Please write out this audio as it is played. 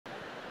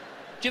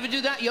Do you ever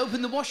do that? You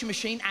open the washing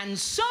machine and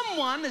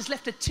someone has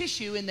left a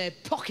tissue in their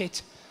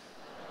pocket.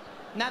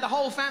 Now the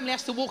whole family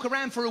has to walk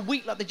around for a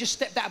week like they just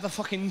stepped out of a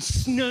fucking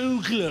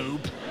snow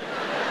globe.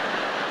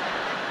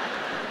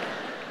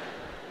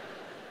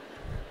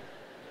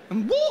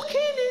 And walking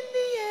in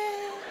the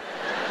air.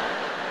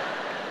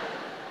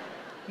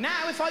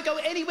 Now, if I go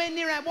anywhere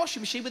near our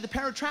washing machine with a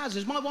pair of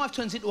trousers, my wife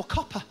turns into a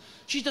copper.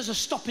 She does a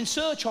stop and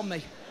search on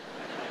me.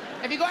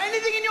 Have you got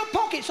anything in your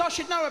pockets I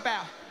should know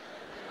about?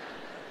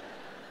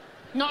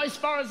 Not as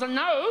far as I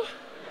know.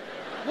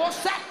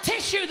 What's that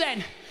tissue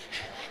then?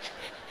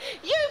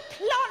 You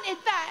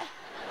planted that.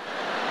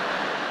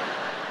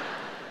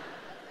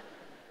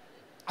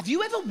 Have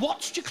you ever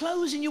watched your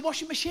clothes in your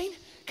washing machine?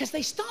 Because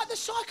they start the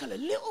cycle a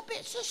little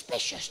bit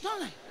suspicious,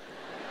 don't they?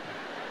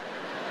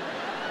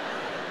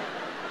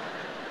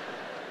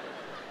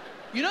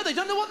 You know, they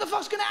don't know what the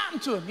fuck's going to happen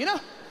to them, you know?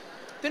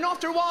 Then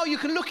after a while, you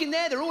can look in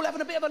there, they're all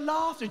having a bit of a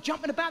laugh, they're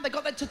jumping about, they've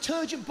got that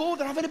detergent board,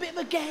 they're having a bit of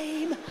a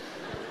game.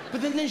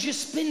 But then there's your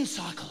spin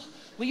cycle,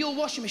 where your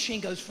washing machine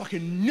goes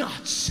fucking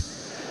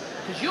nuts.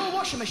 Because your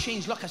washing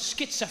machine's like a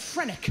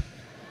schizophrenic.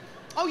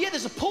 Oh yeah,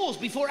 there's a pause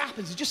before it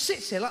happens. It just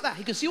sits there like that.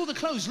 You can see all the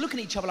clothes looking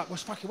at each other like,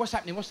 what's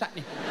happening, what's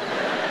happening?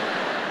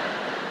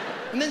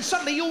 And then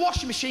suddenly your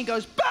washing machine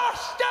goes,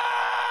 bastard!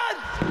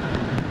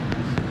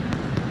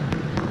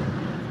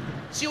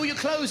 See all your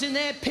clothes in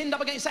there, pinned up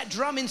against that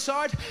drum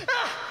inside?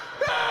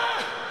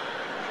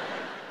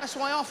 That's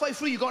why halfway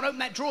through you've got to open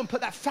that drawer and put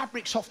that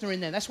fabric softener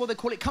in there. That's why they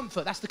call it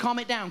comfort. That's to calm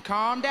it down.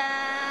 Calm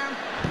down.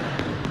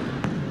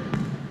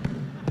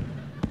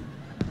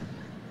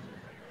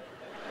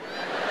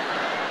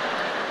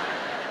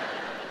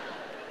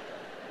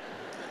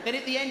 Then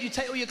at the end, you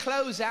take all your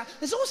clothes out.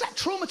 There's always that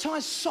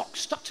traumatised sock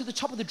stuck to the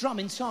top of the drum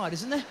inside,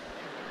 isn't there?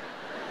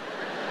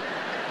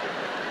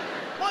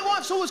 My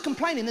wife's always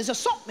complaining, there's a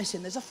sock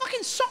missing. There's a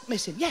fucking sock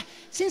missing. Yeah,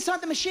 it's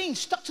inside the machine,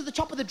 stuck to the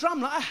top of the drum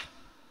like that.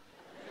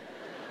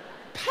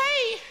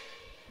 Pay.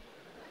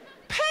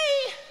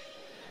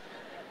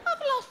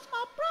 I've lost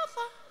my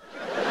brother.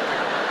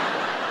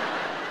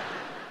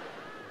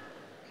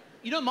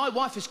 You know, my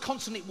wife is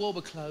constantly at war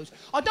with clothes.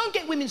 I don't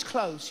get women's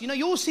clothes. You know,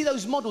 you all see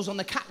those models on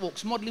the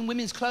catwalks modelling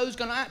women's clothes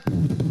going like that.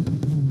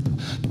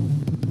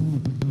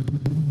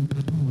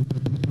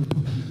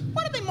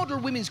 Why do they model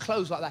women's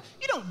clothes like that?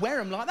 You don't wear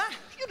them like that.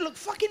 You'd look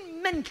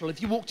fucking mental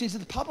if you walked into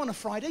the pub on a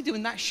Friday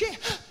doing that shit.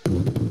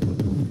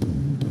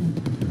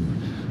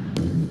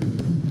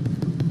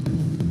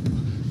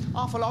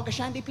 Half a lager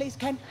shandy, please,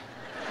 Ken.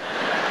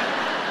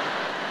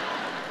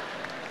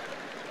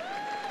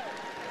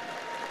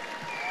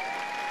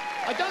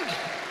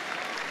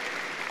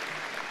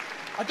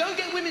 I don't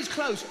get women's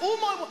clothes.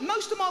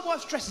 Most of my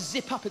wife's dresses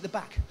zip up at the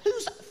back.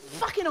 Whose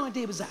fucking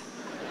idea was that?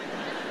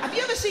 Have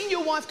you ever seen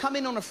your wife come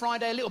in on a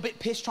Friday a little bit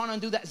pissed trying to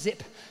undo that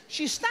zip?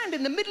 She'll stand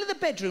in the middle of the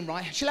bedroom,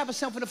 right? She'll have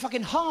herself in a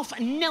fucking half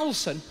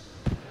Nelson.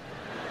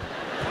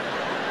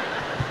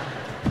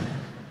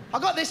 I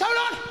got this, hold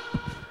on!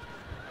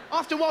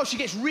 After a while, she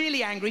gets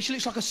really angry. She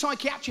looks like a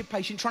psychiatric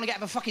patient trying to get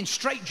out of a fucking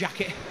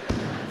straitjacket.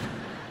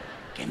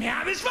 Get me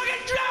out of this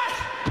fucking dress!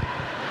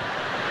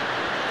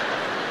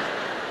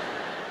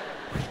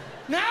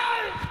 No!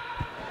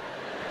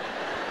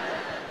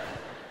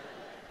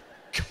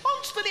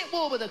 Constantly at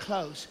war with her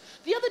clothes.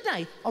 The other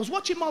day, I was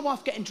watching my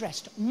wife getting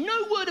dressed.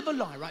 No word of a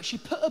lie, right? She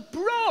put a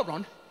bra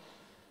on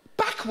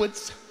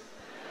backwards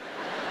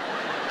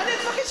and then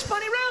fucking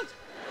spun it round.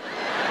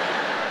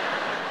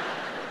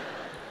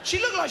 She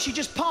looked like she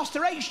just passed her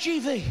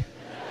HGV.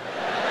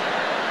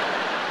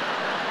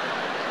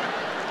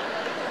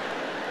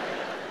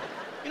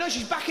 You know,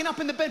 she's backing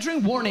up in the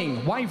bedroom.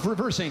 Warning, wife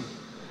reversing.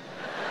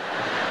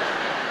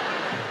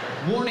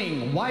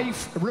 Warning,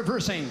 wife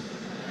reversing.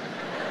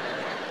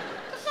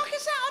 The fuck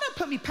is that? I don't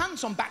put my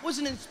pants on backwards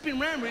and then spin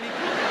round really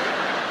quick.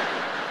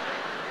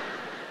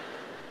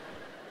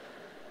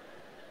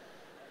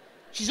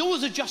 She's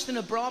always adjusting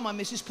her bra, my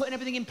missus, putting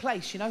everything in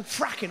place, you know?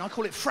 Fracking, I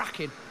call it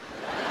fracking.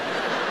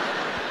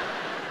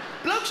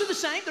 Blokes are the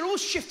same, they're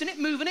always shifting it,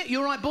 moving it. You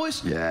all right,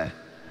 boys? Yeah.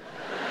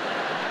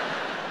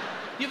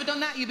 You ever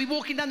done that? You'd be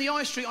walking down the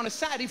high street on a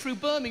Saturday through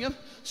Birmingham,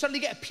 suddenly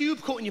get a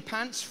pube caught in your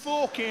pants.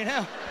 Fucking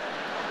hell.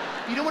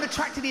 You don't want to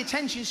attract the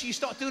attention, so you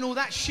start doing all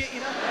that shit, you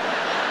know?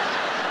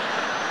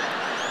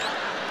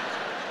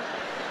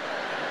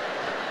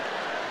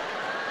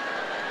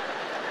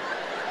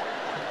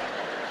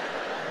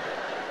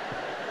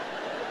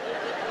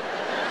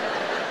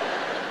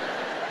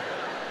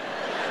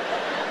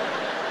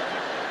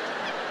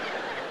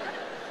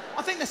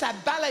 I think that's how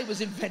ballet was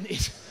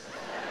invented.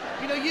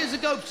 You know, years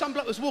ago, some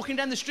bloke was walking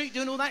down the street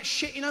doing all that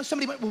shit, you know?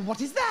 Somebody went, well,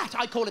 what is that?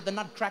 I call it the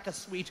Nutcracker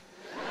Suite.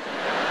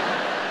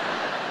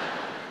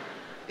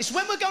 It's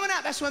when we're going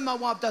out, that's when my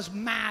wife does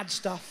mad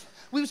stuff.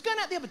 We was going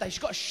out the other day, she's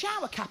got a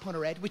shower cap on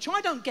her head, which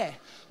I don't get.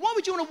 Why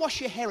would you want to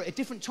wash your hair at a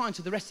different time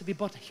to the rest of your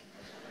body?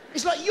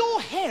 It's like your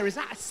hair is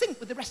out of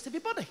sync with the rest of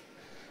your body.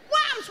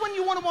 What happens when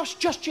you want to wash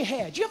just your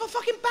hair? Do you have a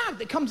fucking bag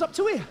that comes up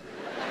to here?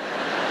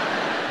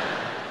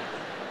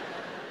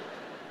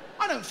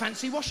 I don't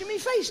fancy washing me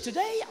face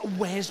today.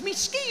 Where's me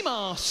ski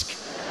mask?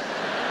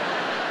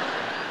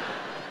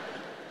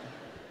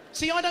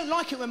 See, I don't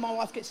like it when my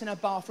wife gets in her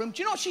bathroom.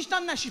 Do you know what she's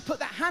done now? She's put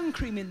that hand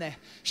cream in there.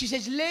 She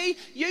says, Lee,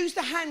 use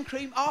the hand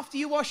cream after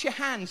you wash your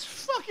hands.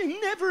 Fucking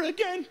never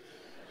again.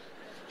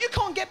 You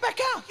can't get back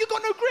out. You've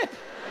got no grip.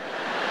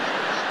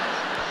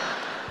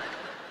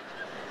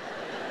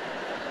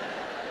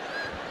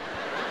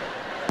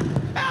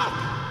 Help!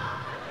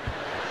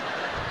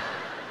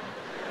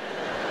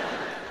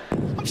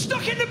 I'm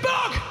stuck in the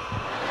bog!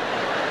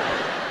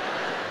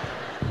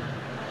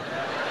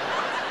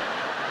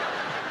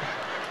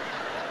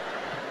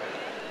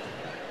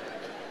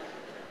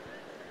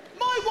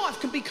 My wife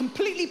can be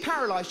completely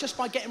paralysed just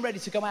by getting ready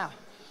to go out.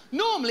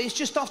 Normally, it's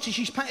just after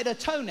she's painted her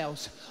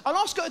toenails. I'll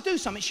ask her to do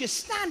something, she'll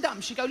stand up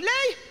and she'll go,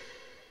 Lee,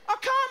 I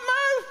can't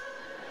move.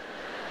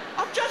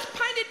 I've just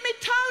painted my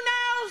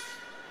toenails.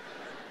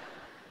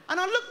 And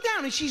I look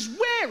down and she's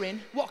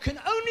wearing what can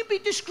only be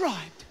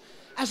described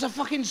as a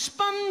fucking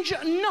sponge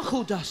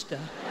knuckle duster.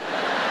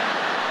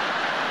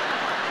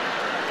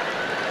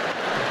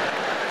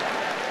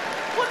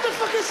 What the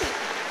fuck is it?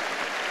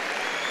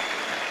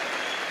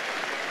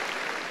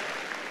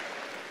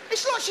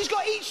 It's like she's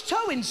got each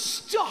toe in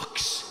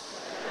stocks.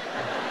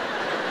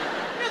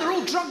 You know, they're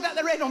all drugged out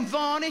their head on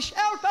varnish.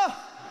 Help her!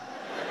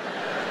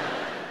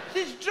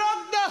 She's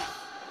drugged up.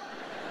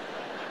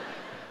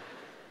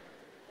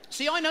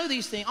 See, I know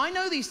these things. I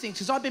know these things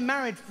because I've been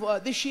married for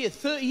this year,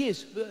 30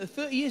 years.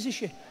 30 years this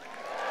year.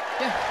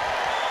 Yeah.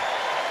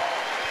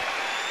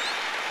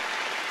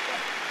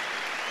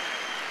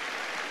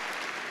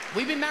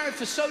 We've been married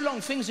for so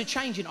long, things are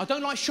changing. I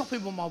don't like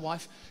shopping with my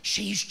wife.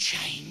 She's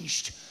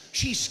changed.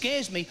 She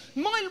scares me.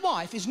 My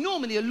wife is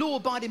normally a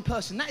law-abiding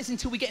person. That is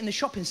until we get in the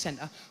shopping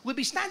centre. We'll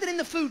be standing in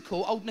the food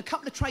court holding a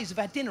couple of trays of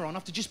our dinner on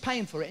after just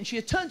paying for it, and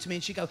she'll turn to me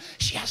and she'll go,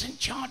 she hasn't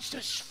charged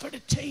us for the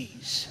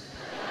teas.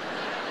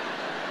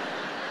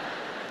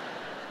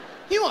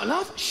 You what,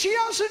 love? She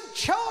hasn't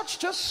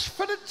charged us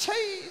for the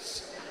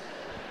teas.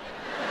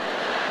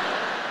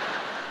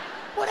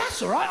 Well,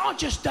 that's all right. I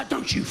just...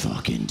 don't you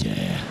fucking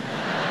dare.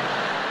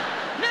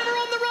 Never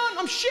on the run.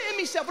 I'm shitting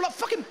myself. We're like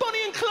fucking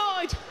Bonnie and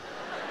Clyde.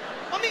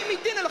 I'm eating me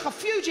dinner like a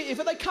fugitive.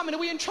 Are they coming? Are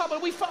we in trouble? Are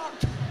we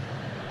fucked?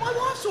 My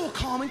wife's all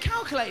calm and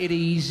calculated.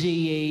 Easy,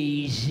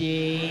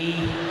 easy.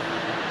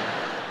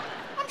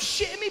 I'm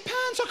shitting me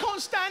pants. I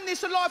can't stand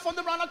this life on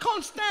the run. I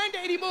can't stand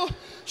it anymore.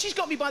 She's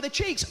got me by the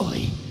cheeks.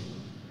 Oi.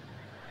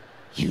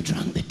 You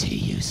drunk the tea,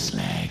 you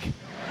slag.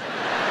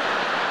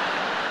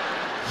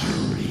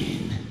 You're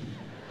in.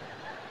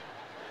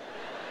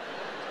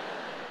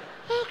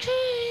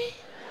 Okay.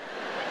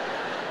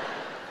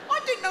 I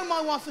didn't know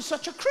my wife was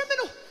such a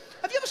criminal.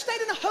 Have you ever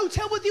stayed in a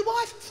hotel with your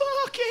wife?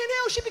 Fucking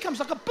hell, she becomes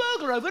like a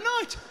burglar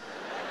overnight.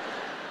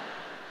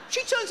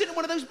 She turns into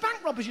one of those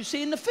bank robbers you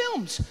see in the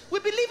films.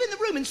 We'd be leaving the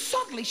room and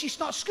suddenly she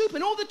starts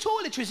scooping all the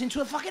toiletries into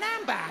a fucking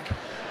handbag.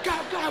 Go,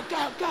 go,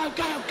 go, go,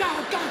 go,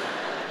 go, go.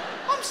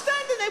 I'm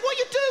standing there, what are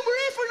you doing? We're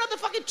here for another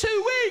fucking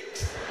 2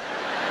 weeks.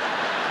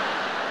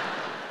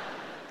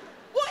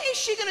 What is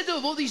she gonna do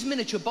with all these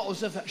miniature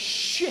bottles of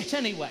shit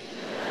anyway?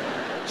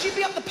 She'd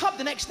be up the pub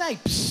the next day.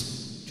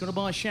 Psst, do you wanna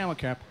buy a shower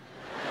cap?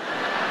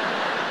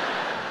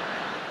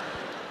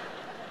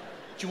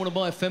 Do you wanna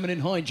buy a feminine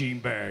hygiene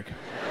bag?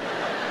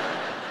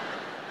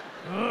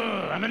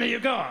 How many you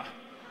got?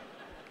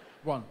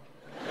 1.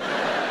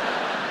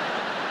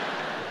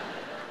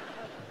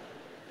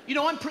 You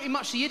know, I'm pretty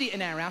much the idiot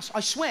in our house. I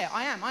swear,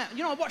 I am.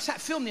 You know, I watched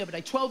that film the other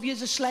day, 12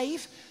 Years a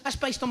Slave. That's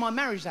based on my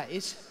marriage, that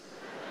is.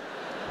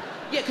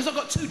 Yeah, because I've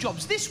got 2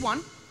 jobs. This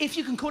one, if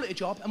you can call it a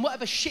job, and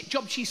whatever shit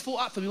job she's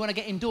fought up for me when I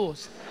get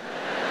indoors.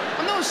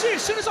 I'm not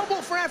serious. As soon as I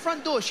walk through our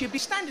front door, she'd be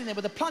standing there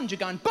with a plunger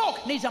going,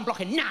 Bog, needs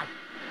unblocking now.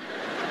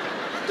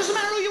 Doesn't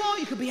matter who you are.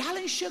 You could be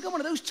Alan Sugar,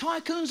 one of those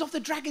tycoons off the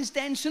Dragon's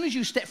Den. As soon as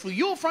you step through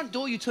your front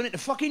door, you turn into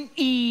fucking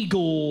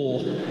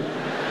Igor.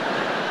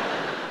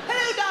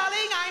 Hello,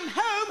 darling, I'm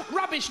home.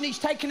 Rubbish needs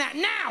taken out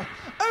now.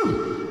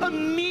 Oh,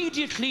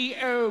 immediately,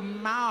 oh,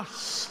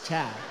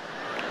 master.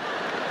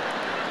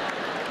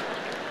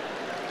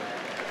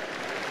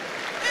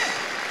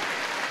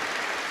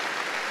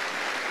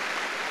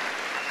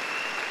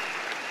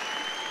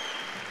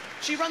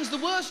 She runs the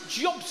worst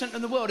job centre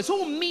in the world. It's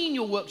all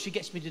menial work she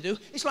gets me to do.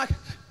 It's like,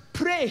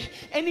 pray,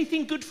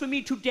 anything good for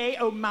me today,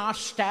 oh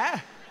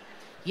master?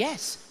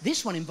 Yes,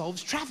 this one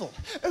involves travel.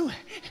 Oh,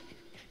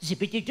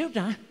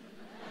 zippity-doo-dah.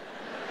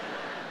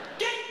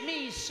 Get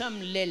me some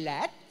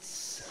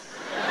lilets.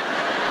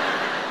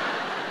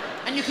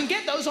 And you can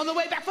get those on the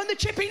way back from the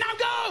chippy. Now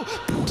go!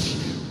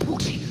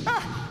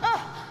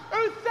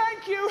 Oh,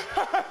 thank you.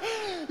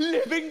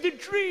 Living the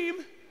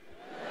dream.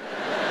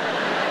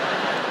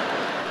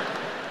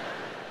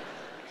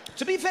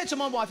 To be fair to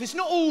my wife, it's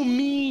not all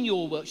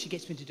menial work she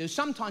gets me to do.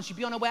 Sometimes she'd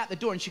be on her way out the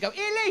door and she'd go,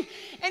 Illy,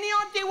 any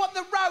idea what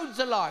the roads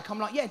are like? I'm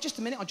like, yeah, just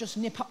a minute, I'll just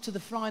nip up to the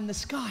fly in the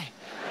sky.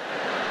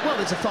 Well,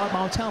 there's a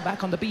 5-mile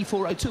tailback on the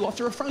B402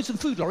 after a frozen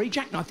food lorry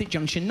jackknifed at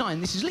Junction 9.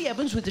 This is Lee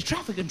Evans with the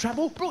traffic and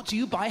travel, brought to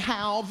you by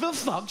How the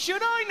Fuck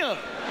Should I Know?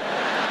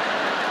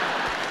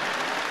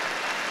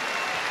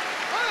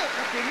 I don't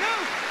fucking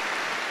know.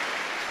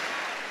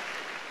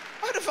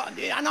 How the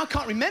And I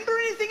can't remember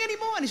anything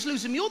anymore, and it's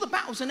losing me all the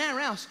battles in our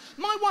house.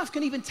 My wife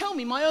can even tell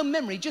me my own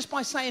memory just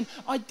by saying,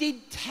 I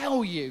did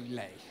tell you,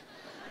 Lee.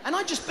 And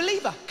I just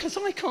believe her, because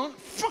I can't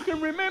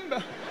fucking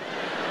remember.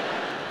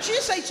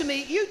 She'll say to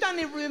me, you don't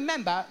even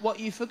remember what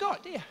you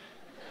forgot, do you?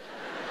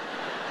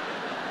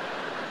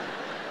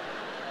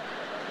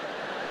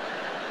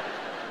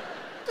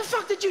 The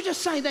fuck did you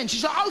just say then?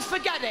 She's like, oh,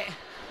 forget it.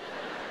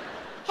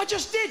 I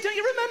just did, don't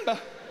you remember?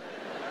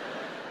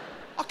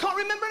 I can't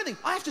remember anything.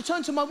 I have to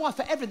turn to my wife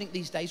for everything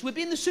these days. We'd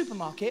be in the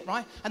supermarket,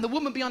 right? And the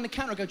woman behind the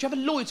counter would go, do you have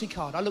a loyalty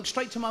card? I look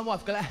straight to my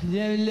wife, go, do you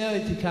have a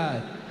loyalty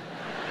card?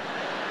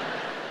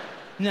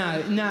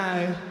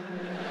 No.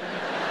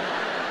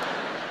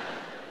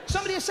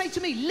 Somebody will say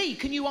to me, Lee,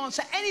 can you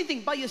answer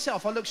anything by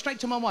yourself? I look straight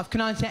to my wife,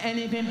 can I answer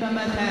anything by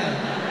myself?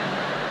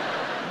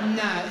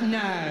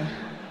 No.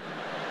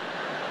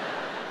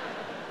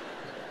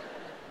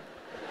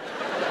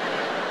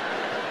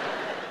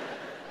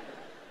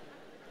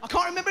 I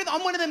can't remember it.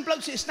 I'm one of them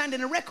blokes that stand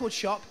in a record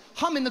shop,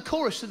 humming the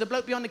chorus to the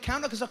bloke behind the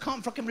counter because I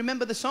can't fucking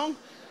remember the song.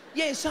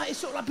 Yeah, it's sort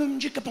of like boom,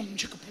 chicka, boom,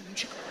 chicka, boom,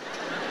 chicka.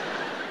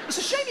 It's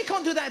a shame you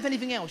can't do that with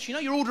anything else. You know,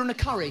 you're ordering a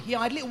curry. Yeah,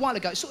 I had a little while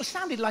ago. It sort of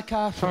sounded like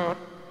a...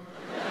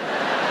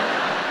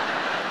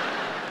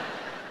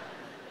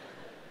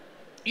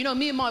 You know,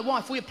 me and my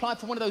wife, we applied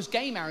for one of those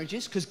gay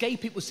marriages because gay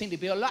people seem to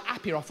be a lot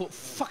happier. I thought,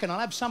 fucking, I'll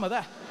have some of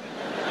that.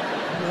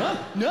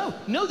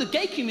 No, the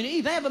gay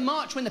community, they have a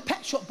march when the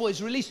Pet Shop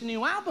Boys release a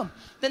new album.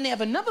 Then they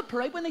have another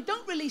parade when they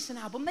don't release an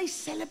album. They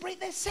celebrate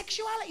their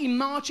sexuality,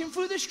 marching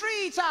through the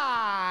streets.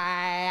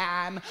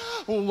 I am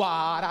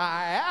what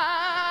I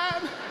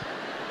am.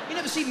 You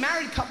never see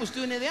married couples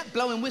doing that,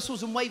 blowing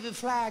whistles and waving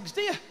flags,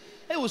 do you?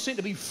 They all seem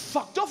to be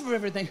fucked off with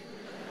everything.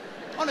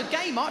 On a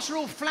gay march, they're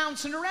all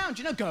flouncing around,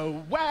 you know,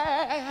 go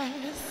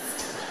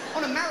west.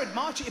 On a married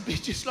march, it'd be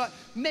just like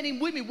men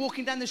and women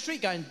walking down the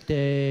street going...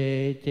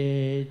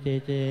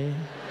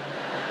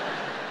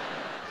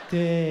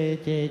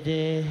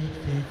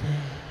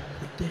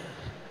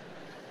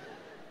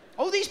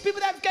 All these people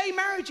that have gay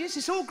marriages,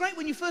 it's all great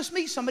when you first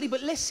meet somebody,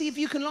 but let's see if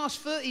you can last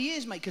 30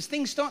 years, mate, because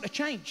things start to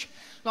change.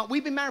 Like,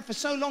 we've been married for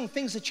so long,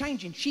 things are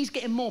changing. She's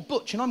getting more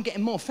butch and I'm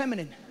getting more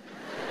feminine.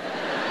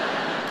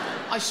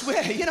 I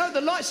swear, you know,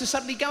 the lights will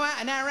suddenly go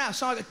out in our house.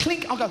 So I go,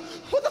 clink, I'll go,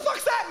 what the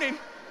fuck's happening?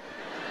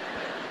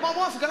 My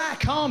wife will go,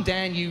 calm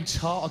down, you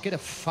tart. I'll get a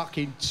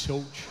fucking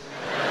torch.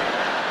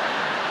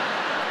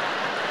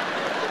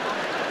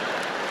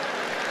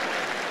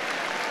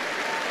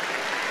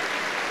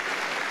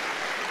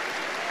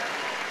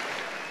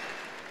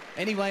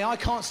 Anyway, I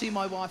can't see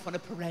my wife on a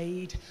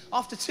parade.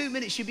 After 2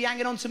 minutes, she'd be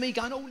hanging on to me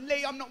going, oh,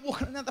 Lee, I'm not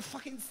walking another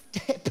fucking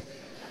step.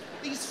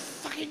 These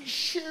fucking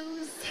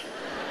shoes.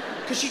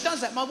 Because she does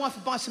that. My wife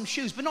would buy some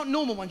shoes, but not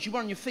normal ones you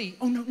wear on your feet.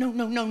 Oh,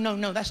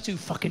 no, that's too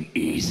fucking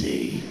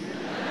easy.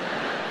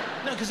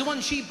 No, because the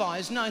ones she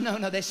buys, no,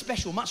 they're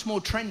special, much more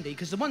trendy,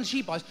 because the ones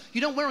she buys,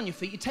 you don't wear on your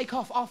feet, you take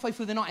off halfway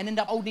through the night and end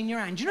up holding your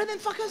hand. Do you know them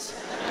fuckers?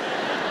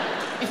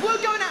 If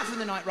we're going out for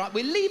the night, right,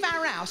 we'll leave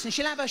our house and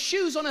she'll have her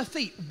shoes on her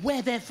feet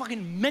where they're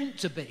fucking meant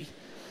to be.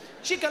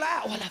 She'd go like,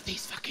 oh, I love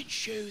these fucking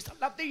shoes. I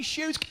love these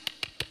shoes.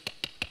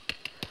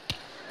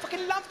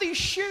 Fucking love these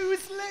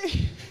shoes,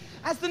 Lee.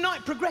 As the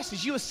night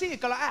progresses, you'll see her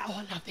go like, oh,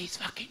 I love these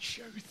fucking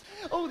shoes.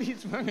 Oh,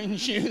 these fucking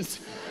shoes.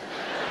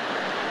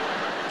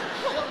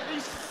 I love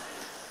these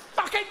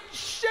fucking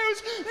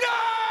shoes. No!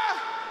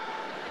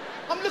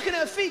 I'm looking at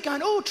her feet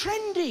going, oh,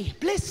 trendy,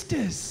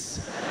 blisters.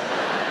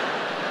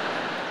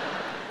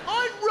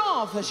 I'd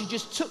rather she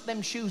just took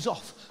them shoes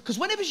off, because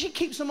whenever she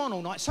keeps them on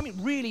all night,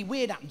 something really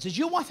weird happens. Has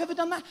your wife ever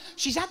done that?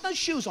 She's had those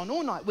shoes on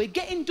all night. We'd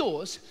get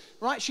indoors,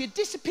 right? She'd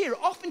disappear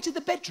off into the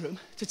bedroom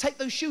to take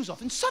those shoes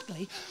off, and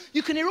suddenly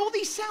you can hear all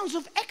these sounds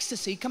of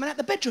ecstasy coming out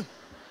the bedroom.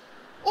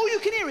 All you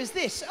can hear is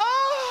this.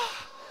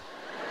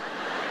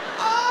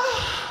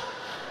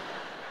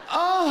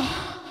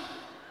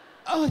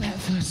 Oh, that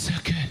feels so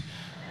good.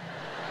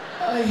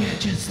 Oh, yeah,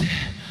 just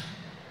there.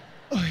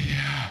 Oh,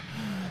 yeah.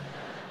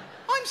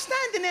 I'm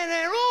standing in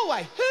our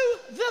hallway.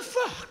 Who the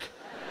fuck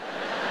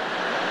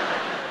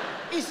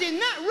is in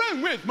that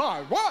room with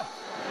my wife?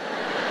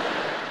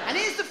 And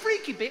here's the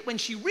freaky bit. When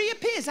she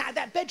reappears out of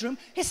that bedroom,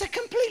 it's a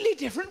completely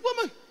different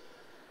woman.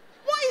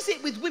 What is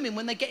it with women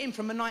when they get in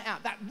from a night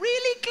out? That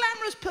really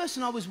glamorous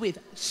person I was with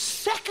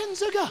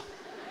seconds ago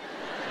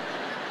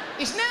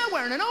is now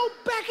wearing an old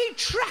baggy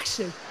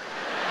tracksuit.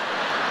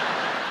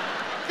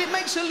 It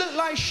makes her look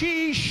like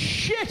she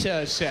shit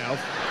herself.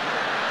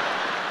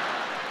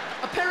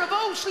 A pair of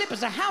old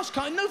slippers, a house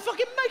coat, and no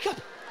fucking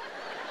makeup.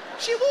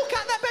 She'd walk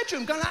out that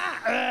bedroom going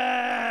like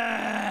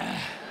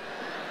that.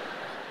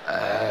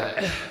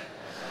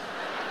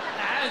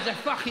 That was a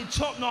fucking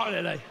top night,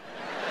 Lily.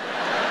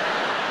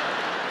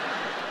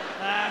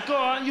 Go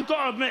on, you've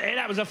got to admit it,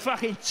 that was a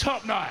fucking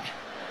top night.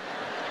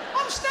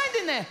 I'm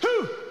standing there.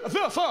 Who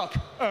the fuck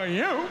are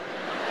you?